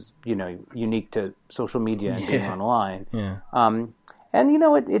games, is, unique to social media and being online. Yeah. And,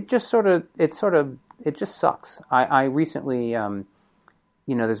 it just sucks. I recently...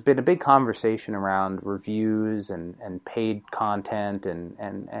 there's been a big conversation around reviews and paid content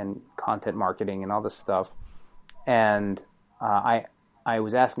and content marketing and all this stuff. And I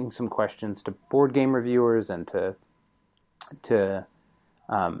was asking some questions to board game reviewers and to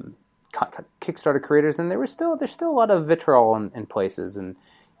Kickstarter creators, and there's still a lot of vitriol in places. And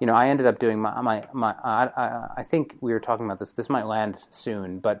I ended up doing I think we were talking about this. This might land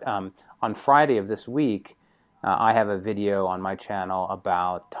soon, but on Friday of this week. I have a video on my channel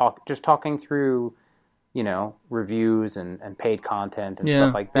about talking through, reviews and paid content and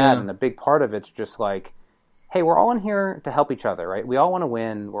stuff like that. And a big part of it's just like, hey, we're all in here to help each other, right? We all want to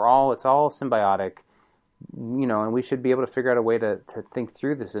win. It's all symbiotic, and we should be able to figure out a way to think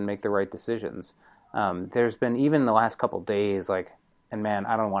through this and make the right decisions. There's been, even the last couple of days, and man,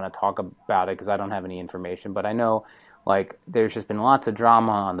 I don't want to talk about it because I don't have any information, but I know, there's just been lots of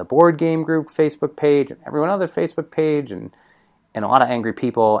drama on the board game group Facebook page and everyone other Facebook page and a lot of angry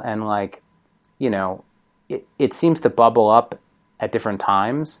people. And it seems to bubble up at different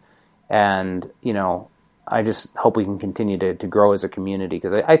times. And, I just hope we can continue to grow as a community,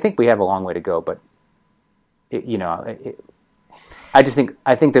 because I think we have a long way to go. But, I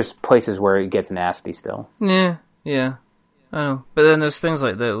think there's places where it gets nasty still. Yeah, I know. But then there's things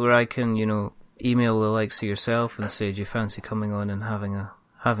like that where I can, email the likes of yourself and say, do you fancy coming on and having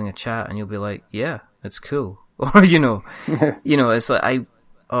a chat? And you'll be like, yeah, it's cool. Or, it's like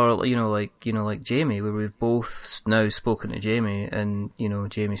like Jamie, where we've both now spoken to Jamie and,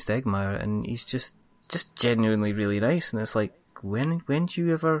 Jamie Stegmaier, and he's just genuinely really nice. And it's like, when do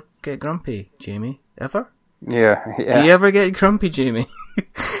you ever get grumpy, Jamie? Ever? Yeah. Do you ever get grumpy, Jamie?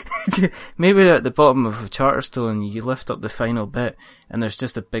 Maybe at the bottom of Charterstone, you lift up the final bit, and there's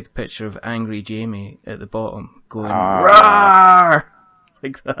just a big picture of angry Jamie at the bottom going, "Roar!"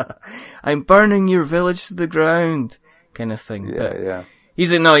 like that. I'm burning your village to the ground, kind of thing. Yeah.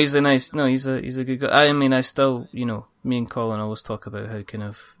 He's a good guy. I mean, I still, me and Colin always talk about how kind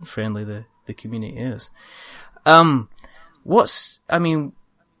of friendly the community is.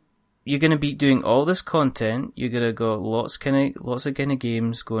 You're going to be doing all this content. You're going to got lots of kind of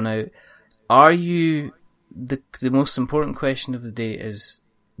games going out. Are you, the most important question of the day is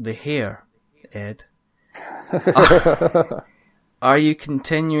the hair, Ed. Are you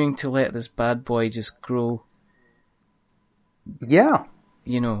continuing to let this bad boy just grow? Yeah.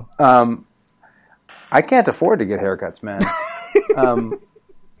 I can't afford to get haircuts, man.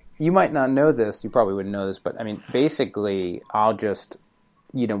 You might not know this. You probably wouldn't know this, but basically I'll just,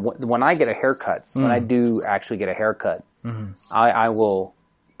 when I get a haircut, when I do actually get a haircut, I will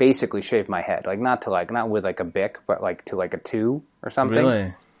basically shave my head, like not with like a Bic, but like to like a 2 or something.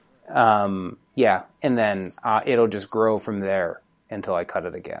 Really? Yeah, and then it'll just grow from there until I cut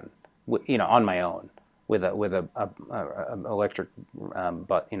it again, on my own with a electric,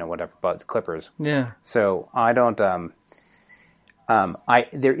 butt clippers. Yeah. So I don't.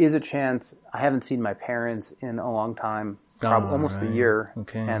 There is a chance. I haven't seen my parents in a long time, probably almost a year,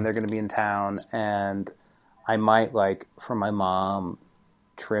 and they're going to be in town, and I might for my mom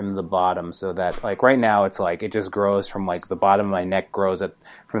trim the bottom so that right now it's it just grows from the bottom of my neck grows it's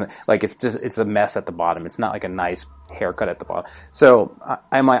a mess at the bottom. It's not like a nice haircut at the bottom. So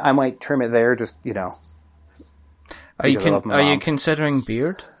I might trim it there. Just Are you considering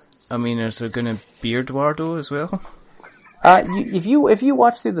beard? I mean, is there going to beard Wardo as well? If you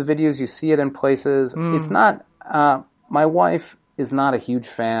watch through the videos, you see it in places. It's not. My wife is not a huge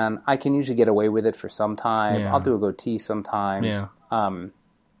fan. I can usually get away with it for some time. Yeah. I'll do a goatee sometimes. Yeah.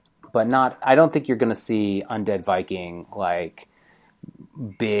 But not. I don't think you're going to see Undead Viking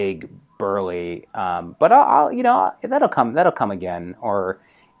big, burly. But that'll come again. Or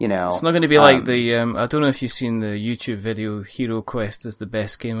it's not going to be like the. I don't know if you've seen the YouTube video. Hero Quest is the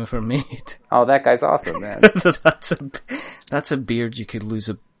best game ever made. Oh, that guy's awesome, man. That's a beard you could lose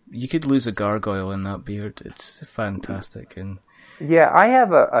a gargoyle in that beard. It's fantastic. And yeah, I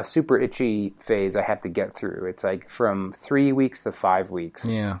have a super itchy phase I have to get through. It's from 3 weeks to 5 weeks.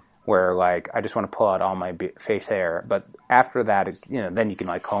 Yeah. Where I just want to pull out all my face hair, but after that, then you can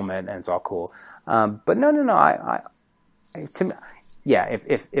comb it and it's all cool. But no.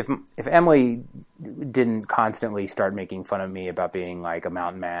 If Emily didn't constantly start making fun of me about being a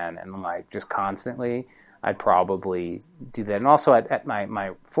mountain man and just constantly, I'd probably do that. And also at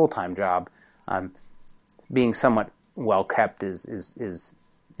my full-time job, being somewhat well kept is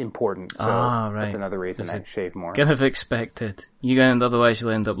important. So right. That's another reason I shave more. Kind of expected. Otherwise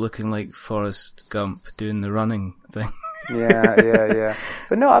you'll end up looking like Forrest Gump doing the running thing. Yeah.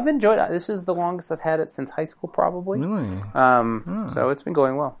 But no, I've enjoyed it. This is the longest I've had it since high school, probably. Really? So it's been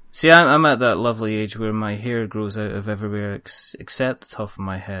going well. See, I'm at that lovely age where my hair grows out of everywhere except the top of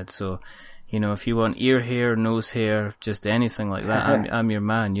my head. So, if you want ear hair, nose hair, just anything like that, I'm your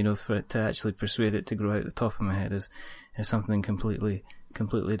man. For it to actually persuade it to grow out the top of my head is something completely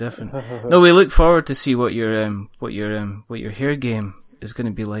different. No, we look forward to see what your hair game is going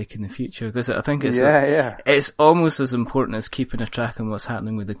to be like in the future, because I think it's almost as important as keeping a track on what's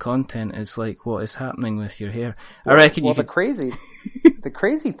happening with the content as what is happening with your hair. I reckon the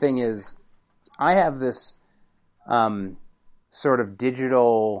crazy thing is I have this sort of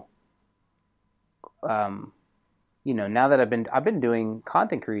digital now that I've been doing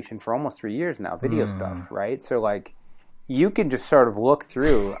content creation for almost 3 years now, video stuff, right? So you can just sort of look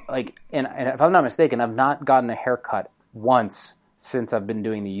through, and if I'm not mistaken, I've not gotten a haircut once since I've been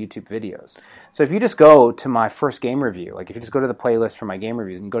doing the YouTube videos. So if you just go to my first game review, if you just go to the playlist for my game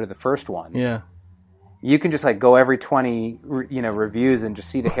reviews and go to the first one, you can just go every 20 reviews and just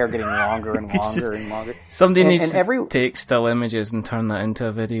see the hair getting longer and longer and longer. Somebody needs to take still images and turn that into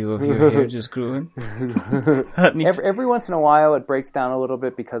a video of your hair just growing. Every once in a while it breaks down a little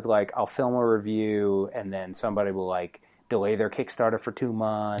bit because I'll film a review and then somebody will delay their Kickstarter for 2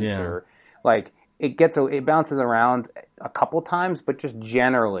 months or it bounces around a couple times, but just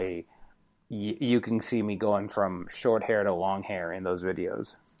generally you can see me going from short hair to long hair in those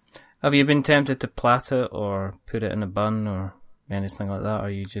videos. Have you been tempted to plait it or put it in a bun or anything like that? Or are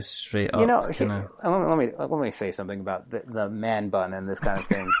you just straight up? Let me say something about the man bun and this kind of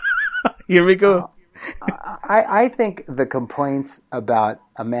thing. Here we go. I think the complaints about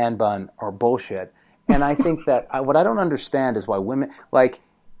a man bun are bullshit. And I think that what I don't understand is why women,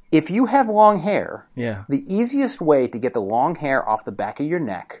 if you have long hair, the easiest way to get the long hair off the back of your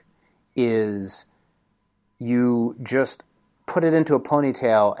neck is you just put it into a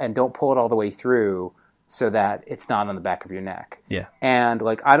ponytail and don't pull it all the way through so that it's not on the back of your neck. Yeah. And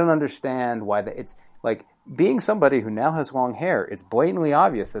I don't understand why it's being somebody who now has long hair, it's blatantly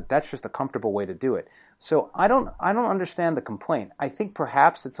obvious that that's just a comfortable way to do it. So I don't understand the complaint. I think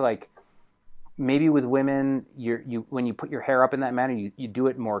perhaps it's maybe with women, you when you put your hair up in that manner, you do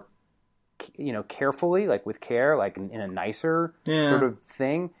it more, carefully, with care, in a nicer sort of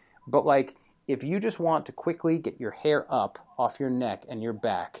thing. But if you just want to quickly get your hair up off your neck and your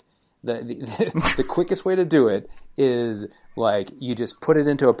back, the quickest way to do it is you just put it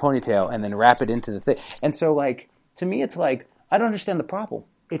into a ponytail and then wrap it into the thing. And so to me, it's I don't understand the problem.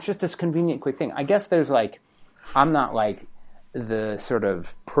 It's just this convenient, quick thing. I guess there's I'm not the sort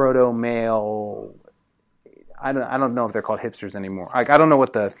of proto-male. I don't know if they're called hipsters anymore. Like, I don't know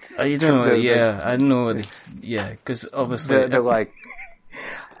what the... You don't know, I don't know. Because obviously... They're like...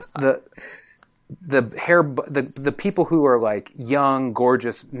 The people who are like young,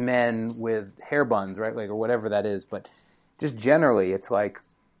 gorgeous men with hair buns, right? Like, or whatever that is. But just generally, it's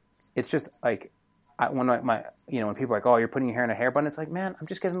just like... when people are like, oh, you're putting your hair in a hair bun, it's like, man, I'm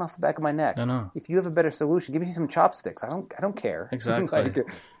just getting off the back of my neck. I know. If you have a better solution, give me some chopsticks. I don't care. Exactly.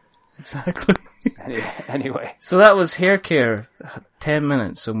 Exactly. Anyway. So that was hair care, 10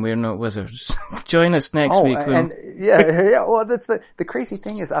 minutes, and we're not wizards. Join us next week. Well, that's the crazy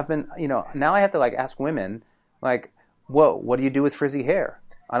thing is I've been, now I have to like ask women, like, whoa, what do you do with frizzy hair?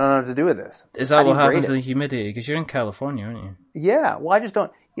 I don't know what to do with this. Is that what happens in the humidity? Because you're in California, aren't you? Yeah. Well, I just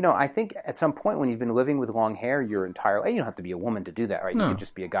don't. I think at some point when you've been living with long hair your entire life, you don't have to be a woman to do that, right? No. You could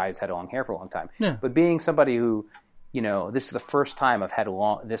just be a guy who's had long hair for a long time. Yeah. But being somebody who, this is the first time I've had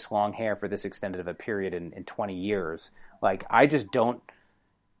this long hair for this extended of a period in 20 years. Like, I don't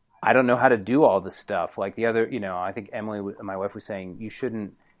know how to do all this stuff. Like the other, I think Emily, my wife, was saying you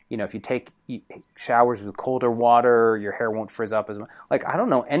shouldn't, if you take showers with colder water, your hair won't frizz up as much. Like, I don't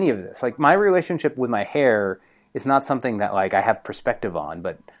know any of this. Like, my relationship with my hair is not something that like I have perspective on,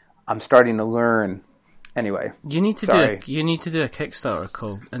 but I'm starting to learn. Anyway, you need to do a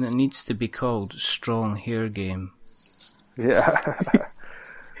Kickstarter and it needs to be called Strong Hair Game. Yeah.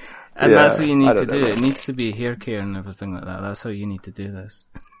 And that's what you need to do. It needs to be hair care and everything like that. That's how you need to do this.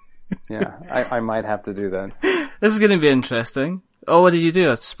 Yeah, I might have to do that. This is going to be interesting. Oh, what did you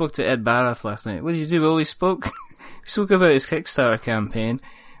do? I spoke to Ed Baraff last night. What did you do? Well, we spoke about his Kickstarter campaign,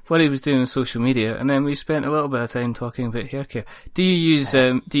 what he was doing on social media, and then we spent a little bit of time talking about hair care. Do you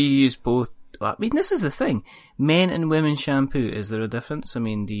use both? I mean, this is the thing. Men and women shampoo, is there a difference? I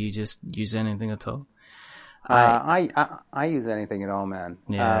mean, do you just use anything at all? I use anything at all, man.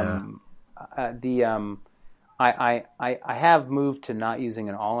 Yeah. I have moved to not using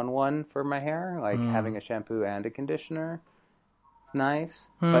an all-in-one for my hair, like having a shampoo and a conditioner. It's nice,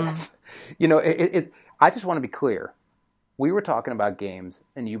 but I just want to be clear. We were talking about games,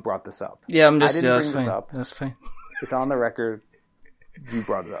 and you brought this up. Yeah, I didn't bring this fine. up. That's fine. It's on the record. You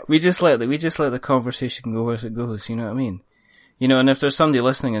brought it up. We just let the conversation go as it goes. You know what I mean? And if there's somebody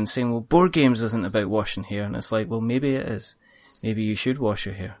listening and saying, well, board games isn't about washing hair, and it's like, well, maybe it is. Maybe you should wash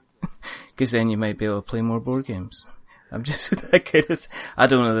your hair. Because then you might be able to play more board games. I'm just that I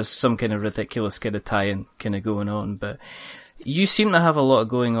don't know, there's some kind of ridiculous kind of tie-in kind of going on, but you seem to have a lot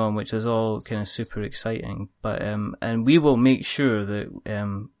going on, which is all kind of super exciting. But, and we will make sure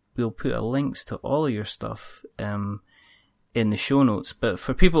that, we'll put links to all of your stuff, in the show notes. But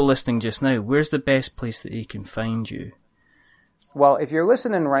for people listening just now, where's the best place that you can find you? Well, if you're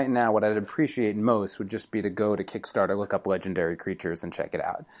listening right now, what I'd appreciate most would just be to go to Kickstarter, look up Legendary Creatures, and check it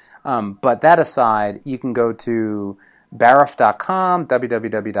out. But that aside, you can go to Baraff.com,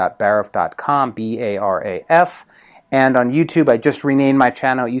 www.baraff.com, B-A-R-A-F. And on YouTube, I just renamed my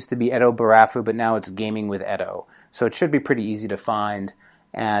channel. It used to be Edo Barafu, but now it's Gaming with Edo. So it should be pretty easy to find.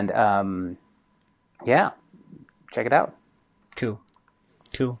 And, check it out. Cool.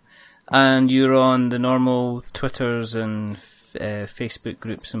 And you're on the normal Twitters and Facebook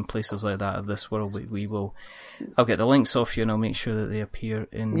groups and places like that of this world. I'll get the links off you and I'll make sure that they appear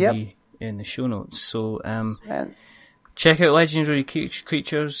in the show notes. So, check out Legendary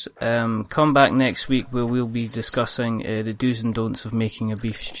Creatures. Come back next week where we'll be discussing the do's and don'ts of making a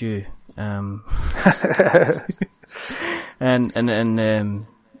beef stew. And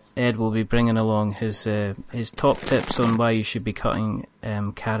Ed will be bringing along his top tips on why you should be cutting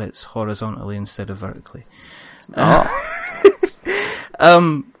carrots horizontally instead of vertically.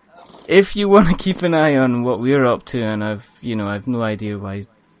 If you want to keep an eye on what we're up to, and I've no idea why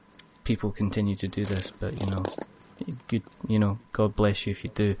people continue to do this, but good, God bless you if you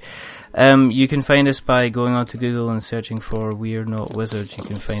do. You can find us by going onto Google and searching for We're Not Wizards. You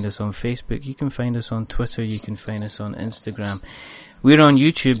can find us on Facebook. You can find us on Twitter. You can find us on Instagram. We're on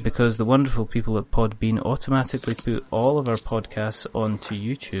YouTube because the wonderful people at Podbean automatically put all of our podcasts onto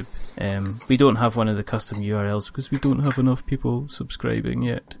YouTube. We don't have one of the custom URLs because we don't have enough people subscribing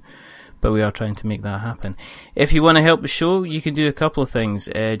yet. But we are trying to make that happen. If you want to help the show, you can do a couple of things.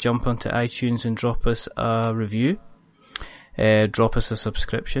 Jump onto iTunes and drop us a review. Drop us a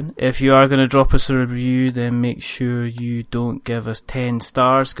subscription. If you are going to drop us a review, then make sure you don't give us 10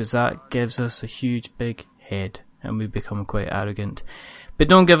 stars because that gives us a huge big head. And we become quite arrogant. But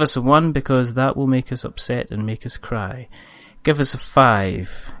don't give us a 1 because that will make us upset and make us cry. Give us a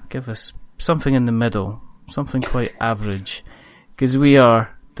 5. Give us something in the middle. Something quite average. Because we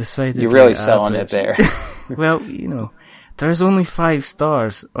are decidedly You're really average. selling it there. Well, There's only 5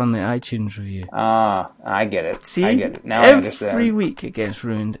 stars on the iTunes review. Ah, I get it. See? I get it. Now I understand. Every week it gets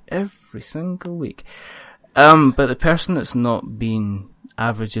ruined. Every single week. But the person that's not been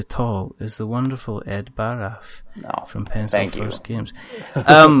average at all is the wonderful Ed Baraf from Pencil First Games.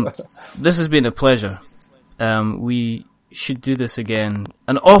 This has been a pleasure. We should do this again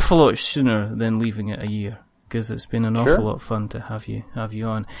an awful lot sooner than leaving it a year, because it's been an awful lot of fun to have you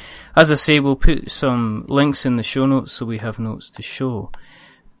on. As I say, we'll put some links in the show notes so we have notes to show.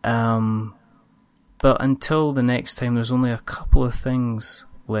 But until the next time, there's only a couple of things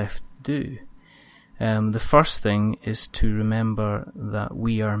left to do. The first thing is to remember that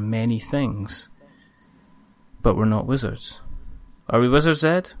we are many things, but we're not wizards. Are we wizards,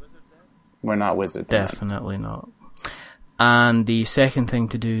 Ed? We're not wizards. Definitely not. And the second thing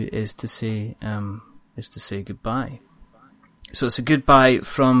to do is to say goodbye. So it's a goodbye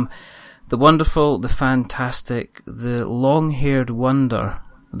from the wonderful, the fantastic, the long-haired wonder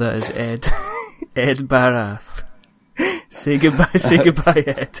that is Ed, Ed Baraf. Say goodbye,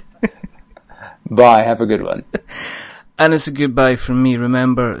 Ed. Bye, have a good one. And it's a goodbye from me.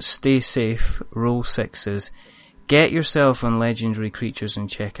 Remember, stay safe, roll 6s, get yourself on Legendary Creatures and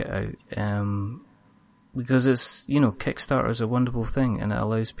check it out. Because it's, Kickstarter is a wonderful thing, and it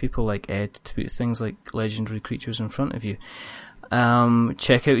allows people like Ed to put things like Legendary Creatures in front of you.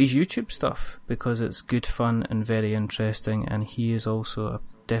 Check out his YouTube stuff, because it's good fun and very interesting, and he is also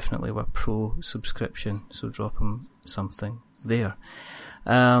definitely a pro subscription, so drop him something there.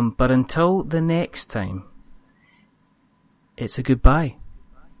 But until the next time, it's a goodbye.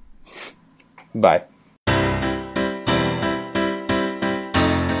 Bye.